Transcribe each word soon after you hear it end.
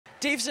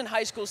Davison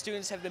High School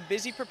students have been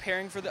busy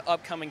preparing for the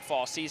upcoming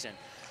fall season.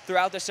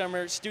 Throughout the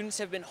summer, students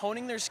have been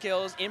honing their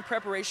skills in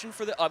preparation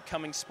for the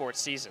upcoming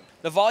sports season.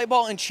 The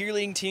volleyball and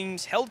cheerleading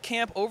teams held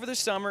camp over the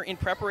summer in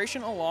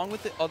preparation along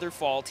with the other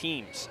fall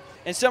teams.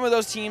 And some of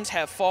those teams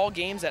have fall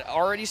games that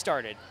already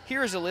started.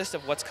 Here is a list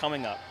of what's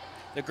coming up.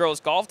 The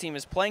girls' golf team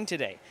is playing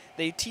today.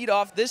 They teed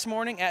off this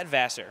morning at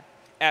Vassar.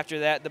 After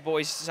that, the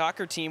boys'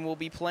 soccer team will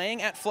be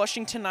playing at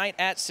Flushing tonight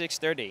at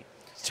 6:30.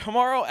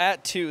 Tomorrow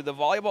at 2, the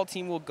volleyball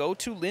team will go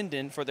to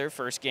Linden for their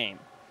first game.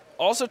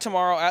 Also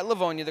tomorrow at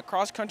Livonia, the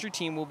cross-country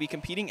team will be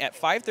competing at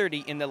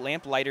 5:30 in the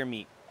Lamplighter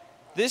meet.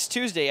 This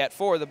Tuesday at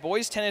 4, the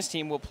boys' tennis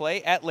team will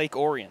play at Lake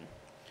Orion.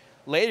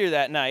 Later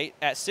that night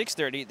at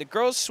 6:30, the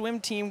girls' swim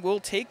team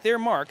will take their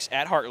marks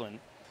at Heartland.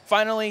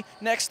 Finally,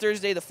 next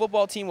Thursday, the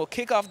football team will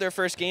kick off their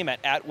first game at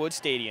Atwood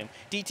Stadium.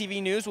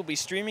 DTV News will be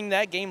streaming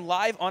that game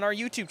live on our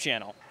YouTube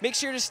channel. Make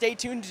sure to stay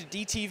tuned to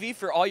DTV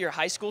for all your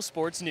high school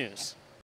sports news.